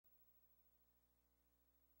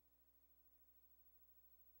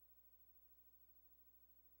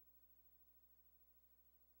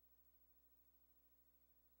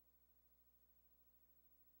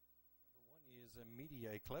is a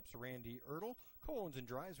Media Eclipse, Randy Ertl, co-owns and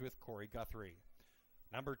drives with Corey Guthrie.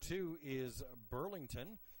 Number 2 is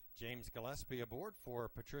Burlington, James Gillespie aboard for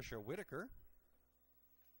Patricia Whitaker.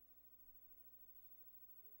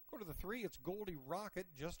 Go to the 3, it's Goldie Rocket,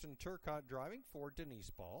 Justin Turcotte driving for Denise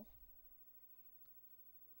Ball.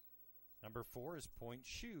 Number 4 is Point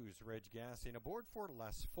Shoes, Reg Gassing aboard for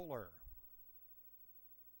Les Fuller.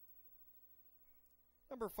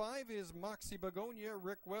 Number 5 is Moxie Begonia,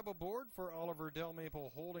 Rick Webb aboard for Oliver Del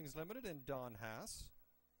Maple Holdings Limited and Don Haas.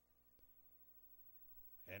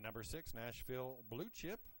 And number 6, Nashville Blue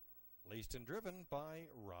Chip, leased and driven by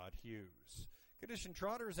Rod Hughes. Condition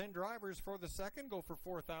trotters and drivers for the second go for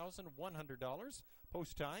 $4,100.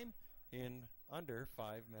 Post time in under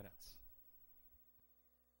 5 minutes.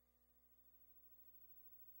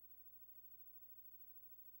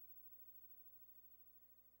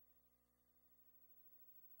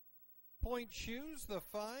 Point Shoes, the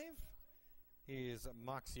 5 is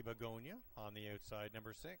Moxie Begonia on the outside,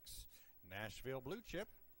 number 6. Nashville Blue Chip.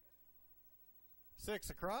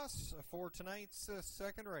 6 across for tonight's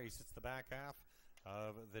second race. It's the back half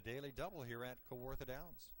of the daily double here at Kawartha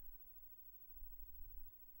Downs.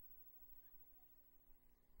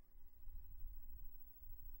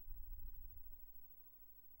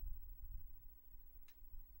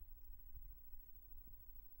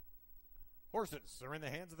 Horses are in the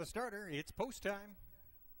hands of the starter. It's post time.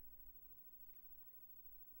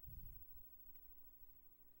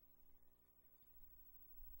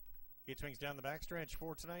 It swings down the backstretch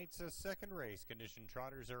for tonight's second race. Condition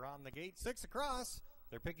trotters are on the gate. 6 across.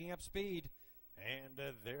 They're picking up speed. And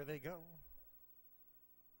there they go.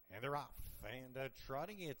 And they're off. And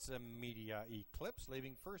trotting, it's a Media Eclipse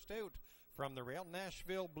leaving first out from the rail.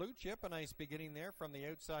 Nashville Blue Chip, a nice beginning there from the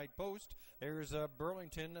outside post. There's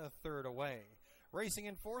Burlington, a third away. Racing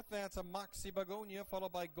in fourth, that's a Moxie Begonia,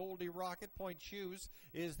 followed by Goldie Rocket. Point Shoes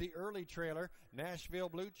is the early trailer. Nashville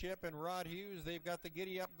Blue Chip and Rod Hughes, they've got the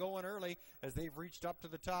giddy up going early as they've reached up to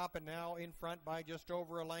the top and now in front by just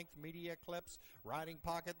over a length. Media Eclipse riding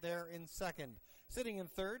pocket there in second. Sitting in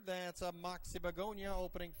third, that's a Moxie Begonia,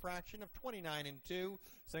 opening fraction of 29 and 2.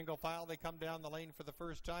 Single file, they come down the lane for the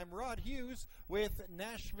first time. Rod Hughes with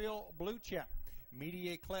Nashville Blue Chip.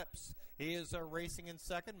 Media Eclipse is racing in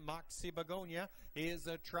second. Moxie Begonia is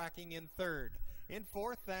tracking in third. In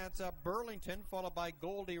fourth, that's Burlington, followed by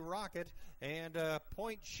Goldie Rocket, and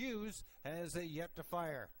Point Shoes has yet to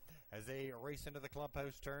fire. As they race into the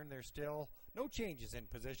clubhouse turn, there's still no changes in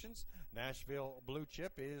positions. Nashville Blue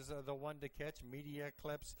Chip is the one to catch. Media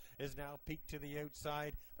Eclipse is now peaked to the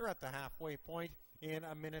outside. They're at the halfway point in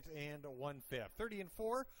a minute and 1/5. 30 and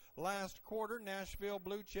 4, last quarter. Nashville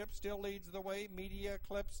Blue Chip still leads the way. Media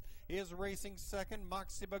Eclipse is racing second.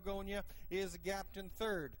 Moxie Begonia is gapped in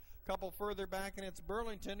third. Couple further back, and it's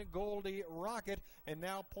Burlington, Goldie Rocket, and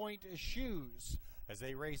now Point Shoes. As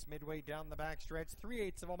they race midway down the backstretch,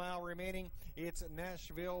 3/8 of a mile remaining. It's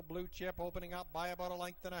Nashville Blue Chip opening up by about a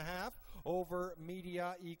length and a half over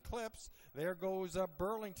Media Eclipse. There goes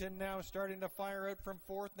Burlington now starting to fire out from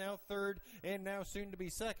fourth, now third, and now soon to be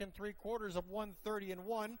second. 3/4 of 1:30 and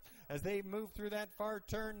 1 as they move through that far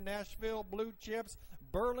turn. Nashville Blue Chips.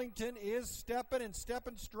 Burlington is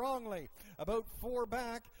stepping strongly. About 4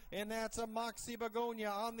 back, and that's a Moxie Begonia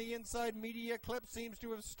on the inside. Media Eclipse seems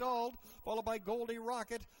to have stalled, followed by Goldie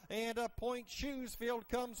Rocket, and Point Shoes. Field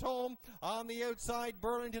comes home on the outside.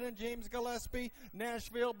 Burlington and James Gillespie.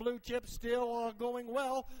 Nashville Blue Chip still going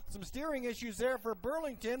well. Some steering issues there for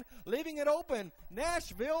Burlington, leaving it open.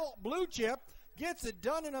 Nashville Blue Chip gets it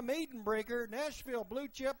done in a maiden breaker. Nashville Blue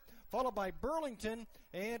Chip, followed by Burlington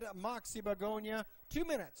and Moxie Begonia. 2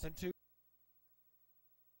 minutes and 2.